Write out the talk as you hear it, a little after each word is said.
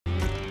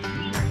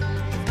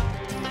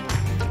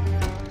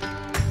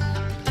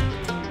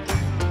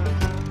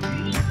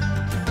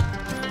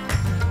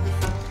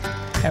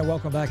And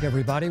welcome back,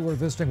 everybody. We're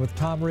visiting with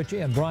Tom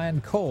Ritchie and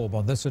Brian Kolb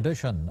on this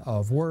edition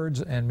of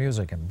Words and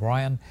Music. And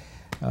Brian,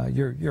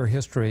 your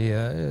history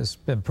has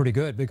been pretty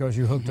good because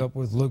you hooked up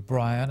with Luke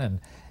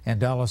Bryan and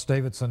Dallas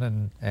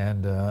Davidson,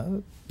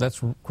 and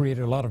that's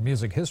created a lot of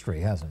music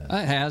history, hasn't it?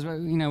 It has. You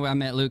know, I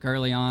met Luke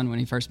early on when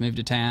he first moved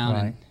to town,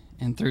 right.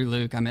 and through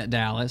Luke I met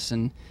Dallas,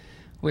 and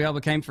we all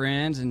became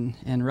friends and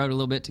wrote a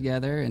little bit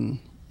together, and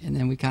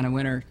then we kind of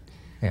went our...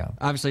 Yeah.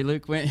 Obviously,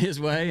 Luke went his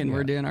way, and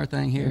we're doing our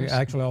thing here.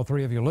 Actually, all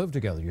three of you lived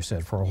together, you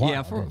said, for a while.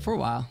 Yeah, for a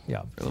while.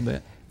 Yeah. For a little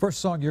bit. First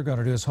song you're going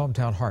to do is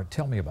Hometown Heart.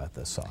 Tell me about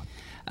this song.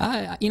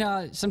 You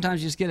know,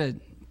 sometimes you just get a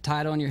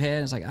title in your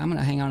head. It's like, I'm going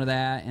to hang on to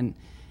that.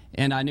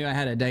 And I knew I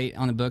had a date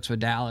on the books with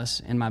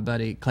Dallas and my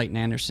buddy Clayton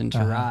Anderson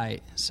to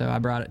write. So I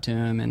brought it to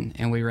him,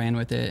 and we ran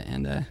with it.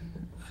 And I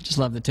just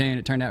loved the tune.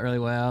 It turned out really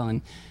well.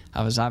 And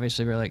I was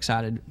obviously really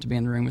excited to be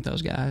in the room with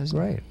those guys.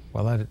 Great.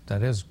 Well,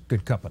 that is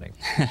good company.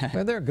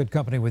 And they're good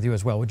company with you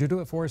as well. Would you do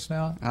it for us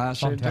now? I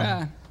sure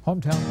try.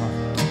 Hometown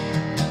Heart.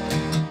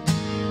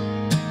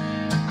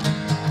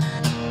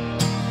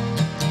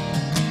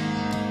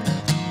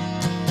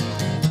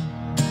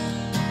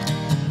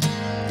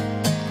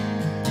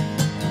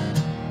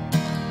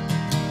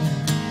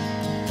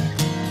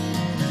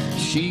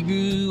 She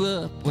grew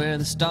up where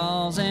the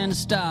stalls and the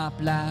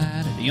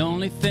stoplight are the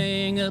only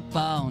thing up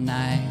all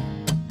night.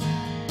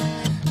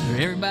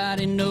 Where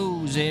everybody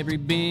knows every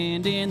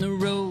bend in the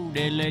road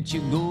that lets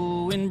you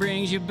go and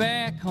brings you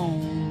back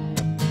home.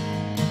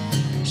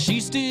 She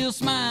still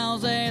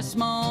smiles that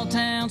small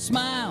town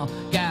smile,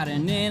 got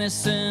an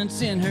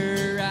innocence in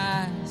her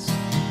eyes.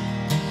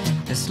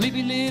 The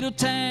sleepy little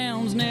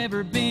town's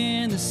never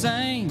been the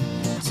same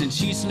since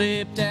she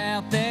slipped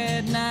out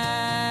that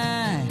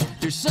night.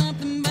 There's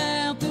something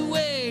about the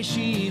way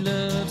she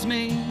loves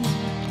me,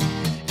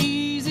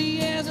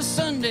 easy as a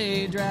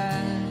Sunday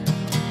drive.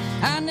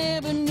 I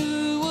never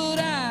knew what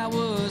I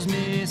was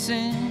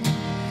missing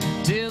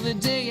till the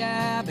day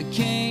I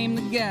became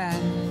the guy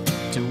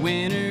to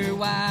win her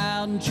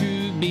wild and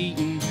true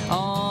beating,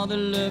 all the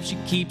love she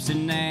keeps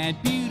in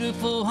that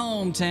beautiful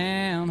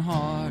hometown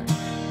heart.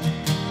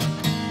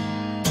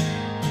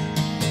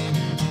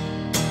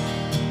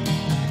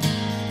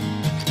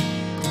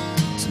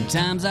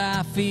 Sometimes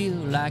I feel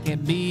like a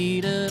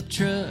beat-up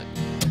truck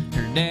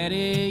her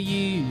daddy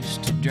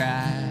used to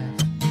drive,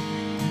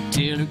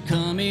 till her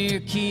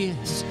come-here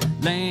kiss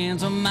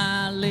lands on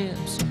my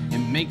lips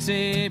and makes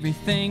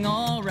everything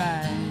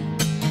alright.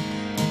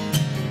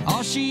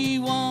 All she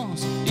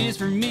wants is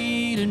for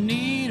me to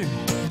need her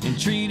and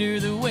treat her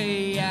the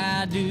way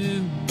I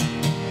do.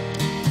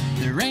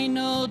 There ain't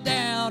no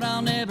doubt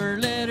I'll never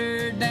let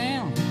her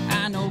down.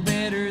 I know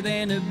better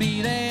than to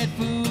be that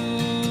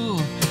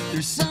fool.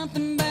 There's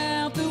something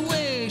about the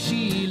way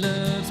she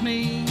loves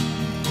me,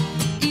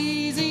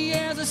 easy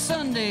as a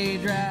Sunday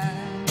drive.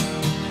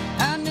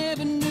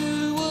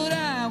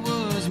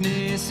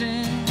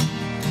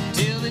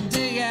 Till the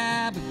day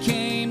I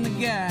became the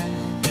guy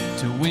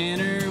to win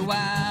her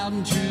wild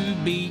and true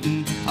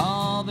beating,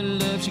 all the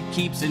love she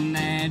keeps in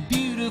that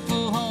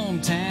beautiful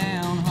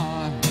hometown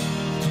heart.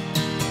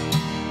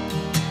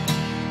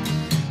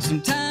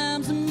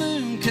 Sometimes the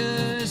moon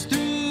cuts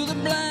through the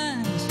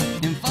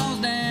blinds and falls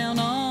down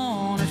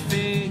on her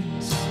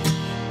face.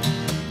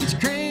 It's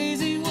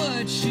crazy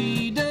what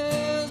she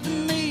does to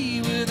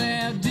me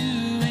without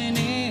doing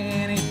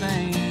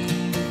anything.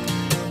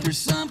 There's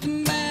something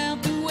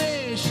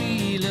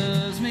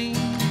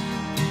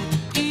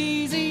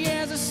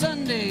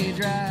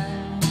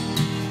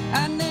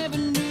I never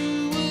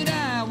knew what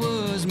I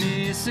was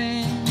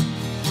missing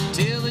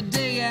till the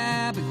day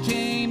I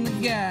became the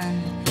guy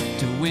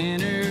to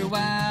win her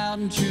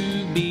wild and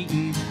true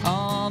beating,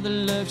 all the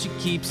love she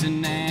keeps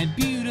in that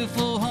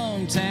beautiful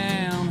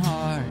hometown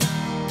heart.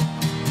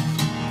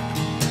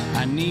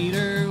 I need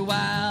her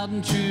wild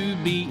and true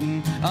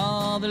beating,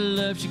 all the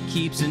love she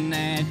keeps in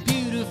that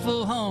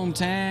beautiful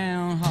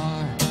hometown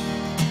heart.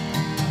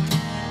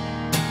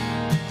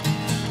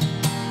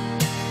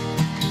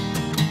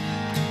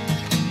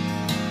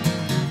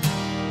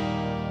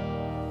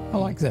 I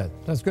like that.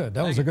 That's good.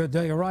 That was a good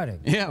day of writing.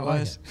 Yeah, it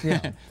was.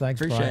 Yeah.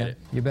 Thanks, Appreciate Brian. it.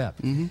 You bet.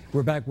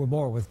 We're back with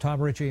more with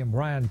Tom Ritchie and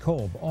Brian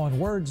Kolb on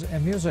Words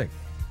and Music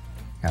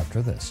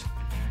after this.